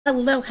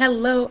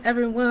Hello,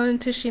 everyone.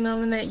 Tashina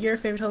Lynette, your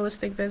favorite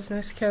holistic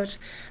business coach.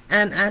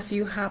 And as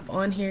you hop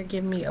on here,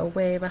 give me a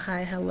wave, a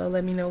hi, hello.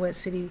 Let me know what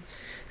state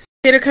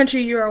or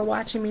country you are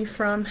watching me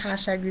from.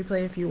 Hashtag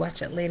replay if you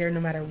watch it later, no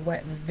matter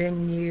what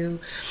venue.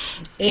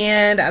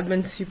 And I've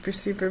been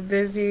super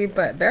busy,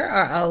 but there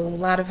are a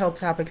lot of health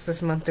topics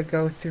this month to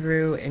go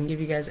through and give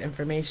you guys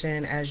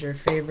information as your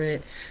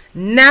favorite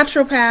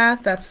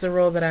naturopath. That's the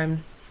role that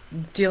I'm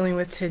dealing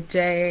with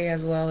today,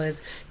 as well as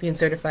being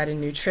certified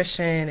in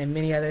nutrition and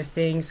many other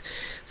things.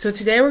 So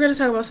today we're going to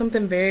talk about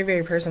something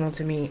very personal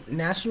to me,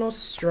 National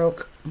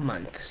Stroke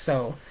Month.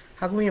 So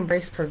how can we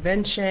embrace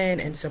prevention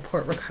and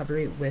support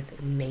recovery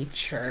with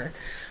nature?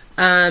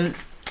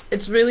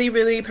 It's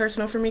really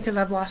personal for me because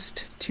I've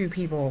lost two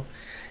people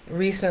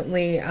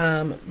recently.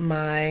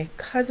 My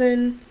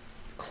cousin,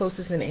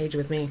 closest in age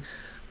with me,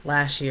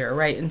 last year,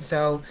 right? And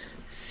so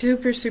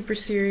super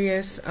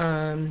serious.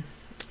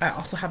 I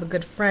also have a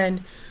good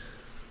friend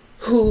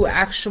who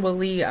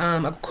actually,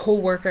 a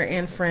co-worker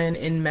and friend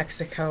in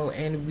Mexico,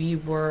 and we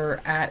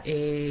were at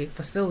a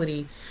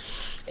facility,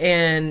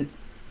 and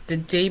the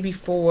day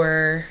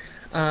before,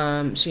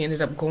 she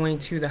ended up going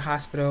to the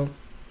hospital.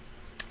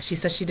 She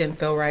said she didn't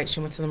feel right.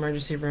 She went to the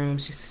emergency room.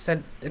 She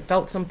said it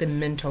felt something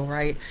mental,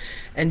 right?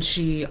 And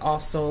she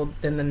also,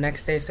 then the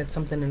next day, said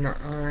something in her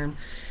arm.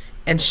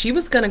 And she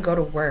was going to go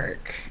to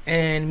work.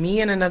 And me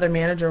and another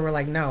manager were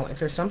like, no, if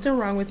there's something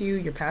wrong with you,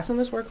 you're passing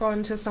this work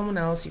on to someone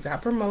else. You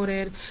got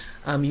promoted.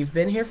 You've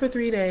been here for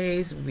 3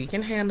 days. We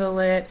can handle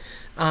it.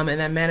 And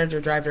that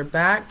manager drove her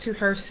back to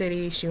her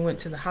city. She went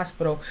to the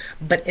hospital.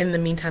 But in the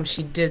meantime,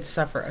 she did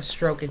suffer a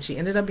stroke. And she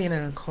ended up being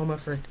in a coma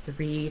for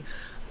 3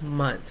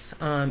 months.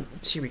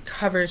 She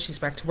recovered. She's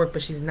back to work.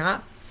 But she's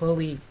not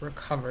fully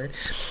recovered.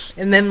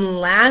 And then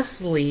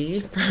lastly,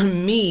 for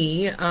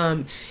me,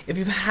 if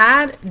you've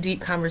had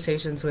deep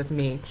conversations with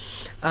me,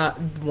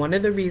 one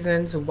of the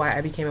reasons why I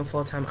became a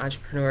full-time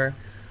entrepreneur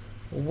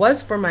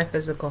was for my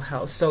physical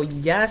health. So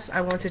yes,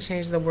 I want to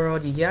change the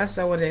world. Yes,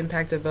 I want to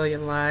impact 1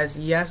 billion lives.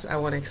 Yes, I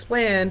want to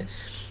expand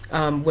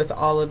with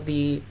all of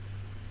the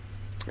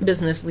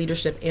business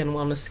leadership and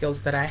wellness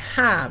skills that I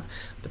have.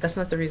 But that's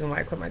not the reason why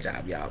I quit my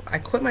job, y'all. I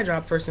quit my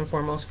job first and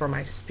foremost for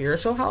my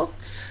spiritual health.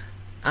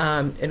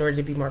 In order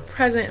to be more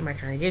present in my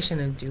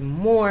congregation and do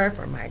more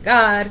for my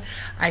God.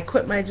 I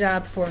quit my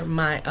job for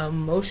my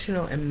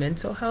emotional and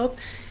mental health.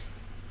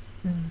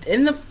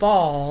 In the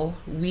fall,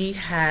 we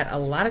had a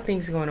lot of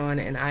things going on,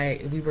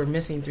 and we were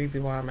missing 3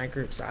 people out of my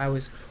group, so I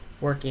was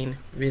working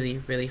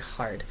really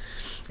hard.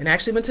 And I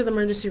actually went to the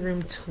emergency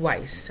room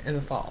twice in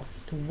the fall.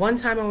 One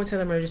time I went to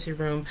the emergency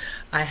room,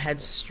 I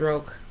had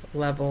stroke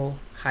level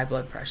high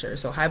blood pressure.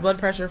 So high blood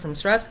pressure from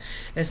stress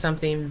is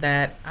something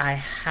that I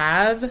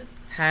have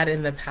had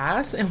in the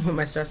past, and when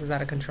my stress is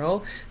out of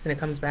control, then it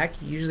comes back.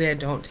 Usually I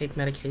don't take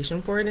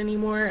medication for it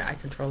anymore. I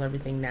control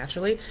everything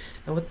naturally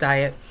and with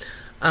diet.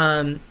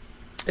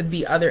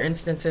 The other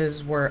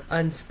instances were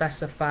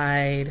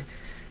unspecified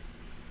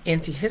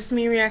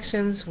antihistamine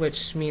reactions,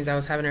 which means I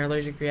was having an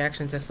allergic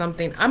reaction to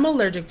something. I'm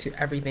allergic to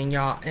everything,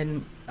 y'all,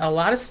 and a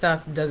lot of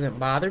stuff doesn't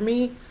bother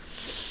me.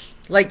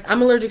 Like,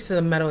 I'm allergic to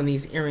the metal in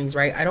these earrings,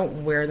 right? I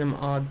don't wear them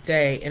all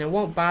day, and it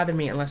won't bother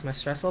me unless my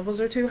stress levels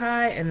are too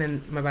high, and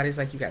then my body's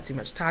like, you got too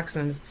much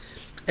toxins,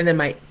 and then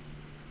my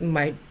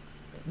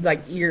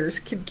like ears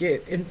could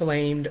get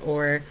inflamed,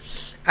 or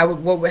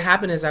what would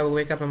happen is I would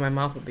wake up and my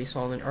mouth would be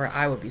swollen, or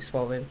I would be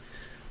swollen,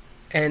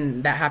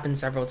 and that happened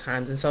several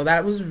times. And so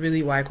that was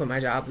really why I quit my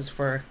job, was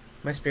for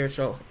my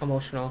spiritual,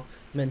 emotional,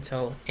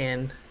 mental,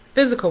 and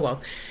physical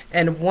wealth.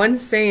 And one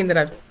saying that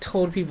I've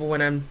told people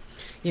when I'm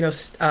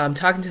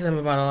talking to them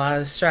about a lot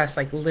of stress,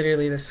 like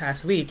literally this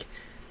past week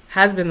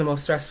has been the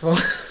most stressful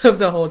of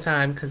the whole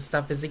time because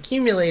stuff is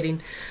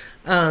accumulating.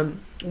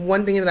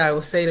 One thing that I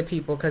will say to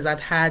people, because I've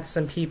had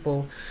some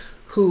people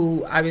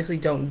who obviously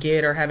don't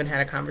get or haven't had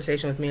a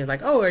conversation with me,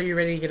 like, oh, are you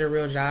ready to get a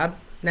real job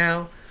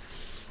now?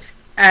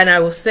 And I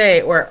will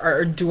say,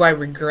 or do I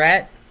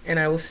regret? And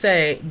I will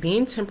say,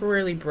 being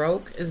temporarily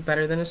broke is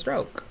better than a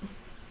stroke.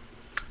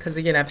 Because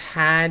again, I've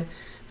had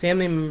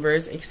family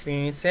members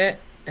experience it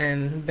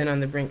and been on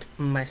the brink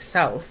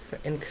myself,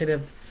 and could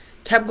have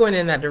kept going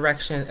in that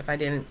direction if I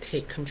didn't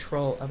take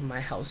control of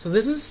my health. So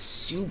this is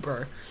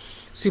super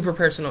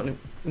personal to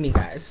me,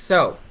 guys.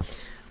 So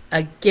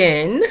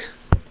again,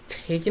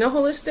 taking a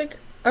holistic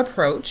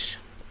approach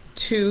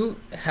to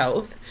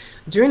health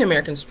during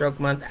American Stroke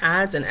Month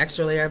adds an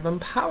extra layer of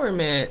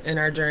empowerment in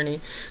our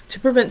journey to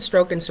prevent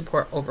stroke and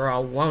support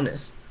overall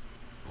wellness.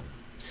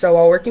 So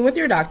while working with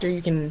your doctor,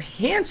 you can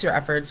enhance your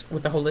efforts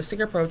with a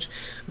holistic approach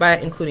by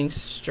including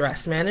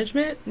stress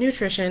management,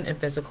 nutrition, and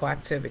physical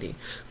activity.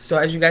 So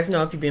as you guys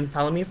know, if you've been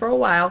following me for a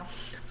while,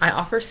 I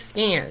offer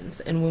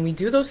scans. And when we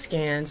do those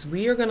scans,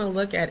 we are going to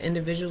look at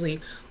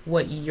individually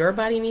what your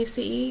body needs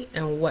to eat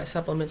and what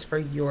supplements for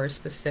your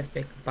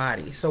specific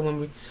body. So when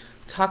we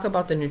talk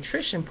about the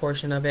nutrition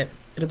portion of it,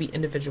 it'll be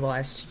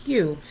individualized to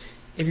you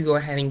if you go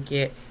ahead and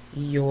get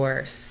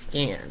your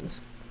scans.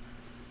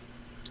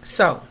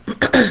 So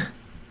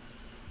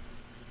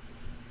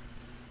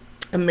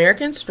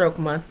American Stroke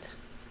Month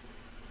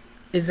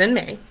is in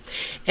May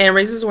and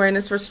raises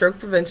awareness for stroke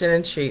prevention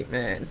and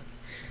treatment.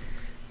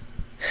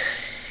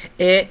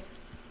 It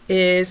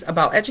is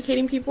about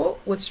educating people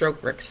with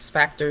stroke risk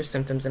factors,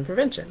 symptoms, and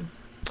prevention.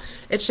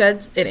 It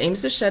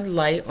aims to shed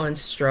light on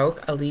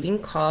stroke, a leading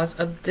cause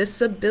of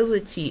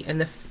disability and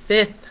the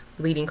fifth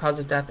leading cause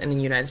of death in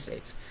the United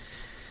States.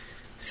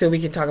 So we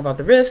can talk about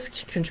the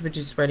risk, contribute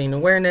to spreading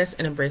awareness,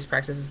 and embrace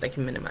practices that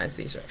can minimize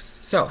these risks.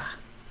 So,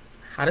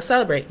 how to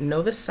celebrate,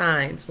 know the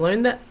signs,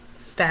 learn the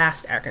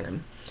FAST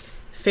acronym.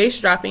 Face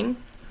dropping,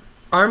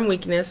 arm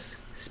weakness,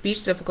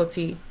 speech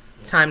difficulty,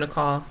 time to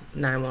call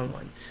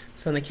 911.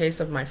 So in the case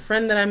of my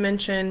friend that I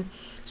mentioned,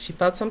 she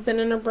felt something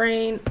in her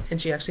brain and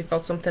she actually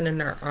felt something in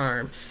her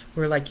arm.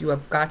 We were like, you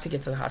have got to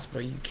get to the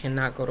hospital. You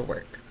cannot go to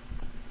work.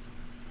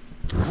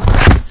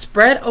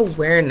 Spread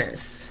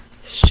awareness.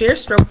 Share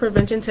stroke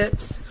prevention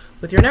tips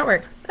with your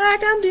network,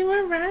 like I'm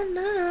doing right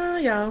now,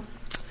 y'all.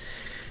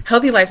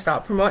 Healthy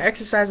lifestyle. Promote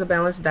exercise, a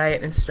balanced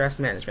diet, and stress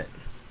management.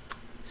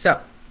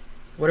 So,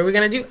 what are we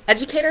going to do?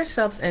 Educate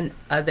ourselves and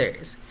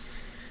others.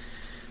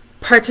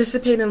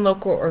 Participate in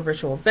local or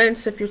virtual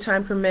events if your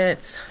time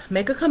permits.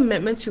 Make a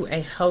commitment to a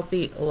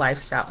healthy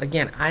lifestyle.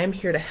 Again, I am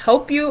here to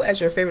help you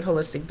as your favorite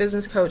holistic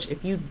business coach.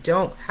 If you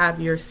don't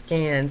have your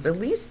scans, at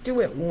least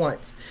do it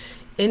once.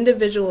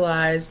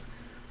 Individualized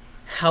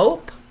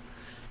help.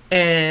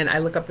 And I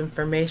look up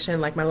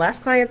information. Like my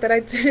last client that I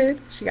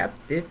did, she got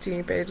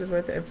 15 pages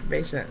worth of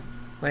information.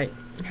 Like,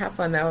 have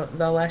fun.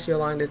 That'll last you a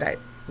long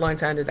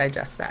time to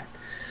digest that,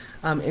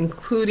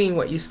 including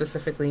what you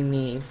specifically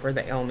need for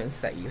the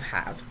ailments that you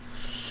have.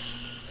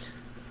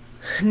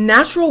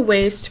 Natural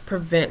ways to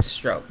prevent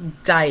stroke.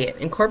 Diet.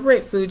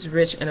 Incorporate foods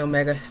rich in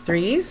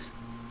omega-3s,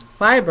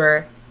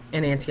 fiber,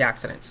 and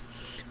antioxidants.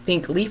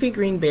 Think leafy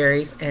green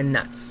berries and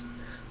nuts.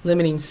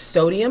 Limiting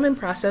sodium in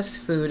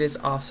processed food is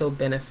also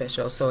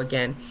beneficial. So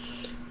again,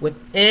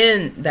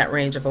 within that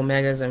range of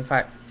omegas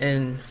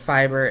and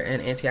fiber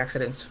and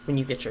antioxidants, when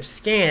you get your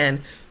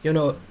scan, you'll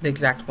know the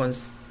exact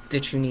ones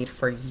that you need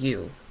for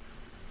you.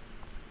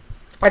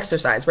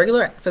 Exercise.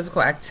 Regular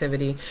physical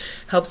activity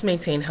helps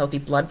maintain healthy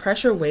blood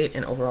pressure, weight,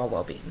 and overall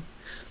well-being.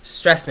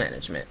 Stress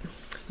management.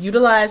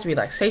 Utilize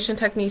relaxation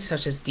techniques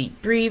such as deep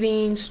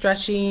breathing,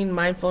 stretching,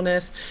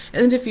 mindfulness,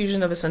 and the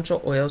diffusion of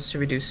essential oils to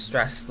reduce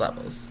stress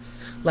levels.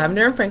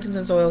 Lavender and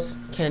frankincense oils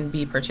can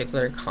be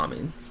particularly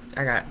common.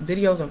 I got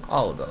videos on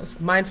all of those.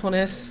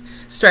 Mindfulness,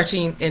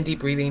 stretching, and deep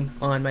breathing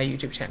on my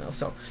YouTube channel.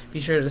 So be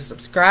sure to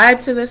subscribe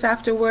to this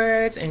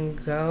afterwards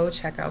and go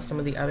check out some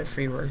of the other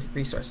free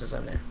resources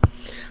on there.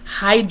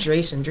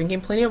 Hydration.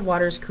 Drinking plenty of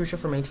water is crucial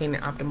for maintaining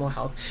optimal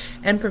health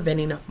and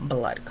preventing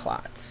blood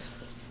clots.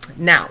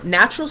 Now,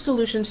 natural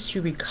solutions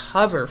to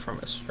recover from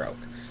a stroke.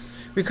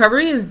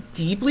 Recovery is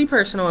deeply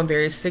personal and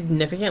varies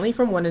significantly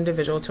from one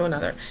individual to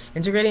another.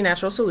 Integrating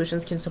natural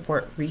solutions can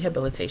support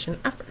rehabilitation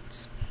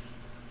efforts.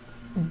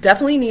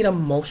 Definitely need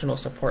emotional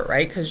support,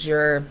 right? Because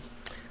you're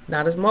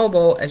not as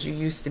mobile as you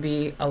used to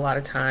be a lot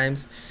of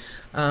times.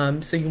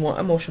 So you want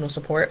emotional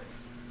support.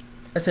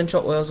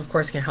 Essential oils, of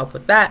course, can help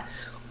with that.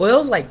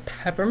 Oils like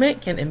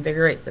peppermint can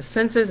invigorate the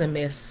senses and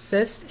may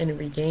assist in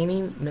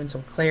regaining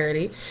mental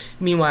clarity.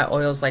 Meanwhile,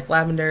 oils like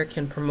lavender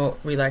can promote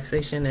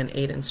relaxation and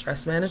aid in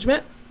stress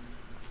management.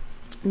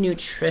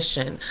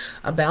 Nutrition.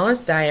 A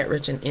balanced diet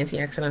rich in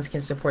antioxidants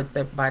can support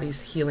the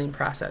body's healing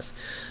process.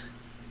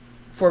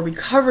 For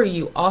recovery,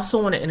 you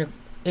also want to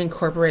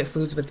incorporate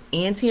foods with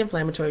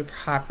anti-inflammatory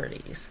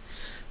properties.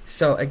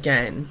 So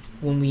again,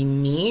 when we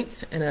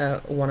meet in a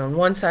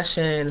one-on-one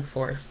session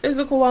for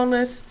physical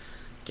wellness,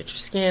 get your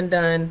scan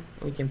done,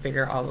 we can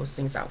figure all those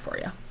things out for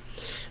you.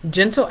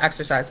 Gentle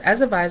exercise.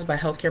 As advised by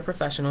healthcare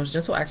professionals,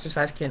 gentle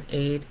exercise can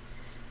aid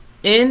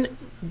in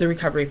the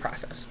recovery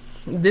process.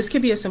 This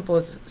could be as simple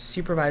as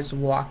supervised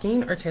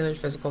walking or tailored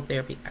physical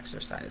therapy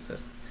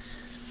exercises.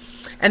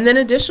 And then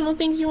additional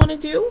things you want to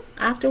do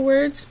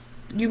afterwards,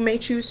 you may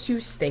choose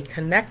to stay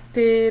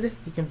connected.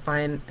 You can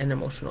find an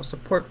emotional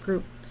support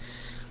group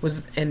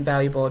with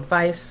invaluable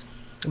advice.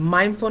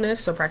 Mindfulness,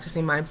 so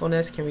practicing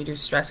mindfulness can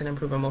reduce stress and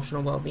improve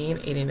emotional well-being,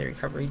 aiding the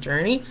recovery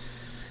journey.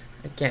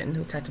 Again,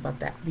 we talked about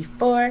that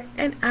before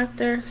and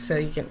after, so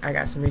I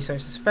got some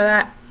resources for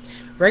that.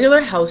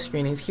 Regular health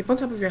screenings. Keep on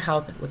top of your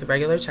health with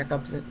regular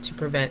checkups to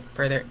prevent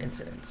further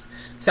incidents.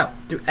 So,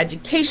 through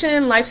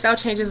education, lifestyle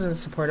changes, and the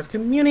support of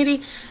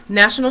community,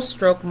 National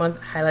Stroke Month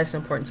highlights the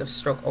importance of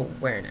stroke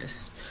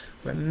awareness.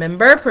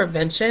 Remember,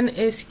 prevention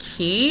is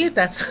key.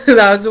 That's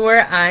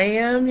where I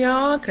am,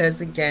 y'all, because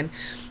again,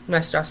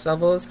 my stress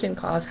levels can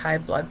cause high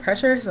blood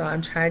pressure, so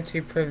I'm trying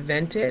to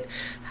prevent it.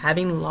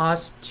 Having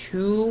lost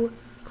 2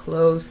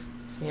 close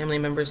family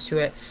members to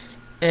it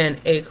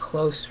and a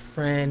close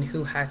friend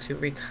who had to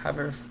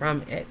recover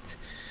from it.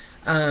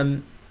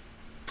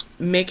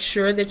 Make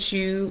sure that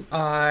you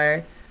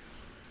are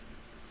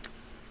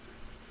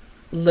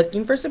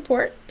looking for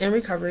support in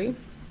recovery.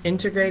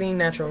 Integrating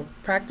natural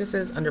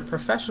practices under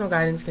professional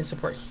guidance can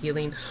support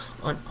healing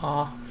on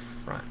all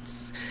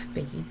fronts.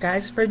 Thank you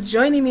guys for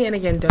joining me. And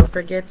again, don't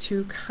forget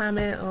to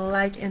comment,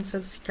 like, and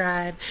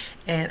subscribe.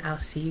 And I'll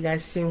see you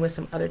guys soon with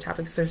some other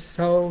topics. There's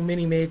so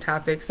many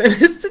topics. And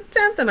it's the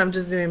 10th, and I'm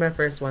just doing my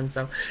first one.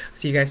 So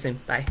see you guys soon.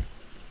 Bye.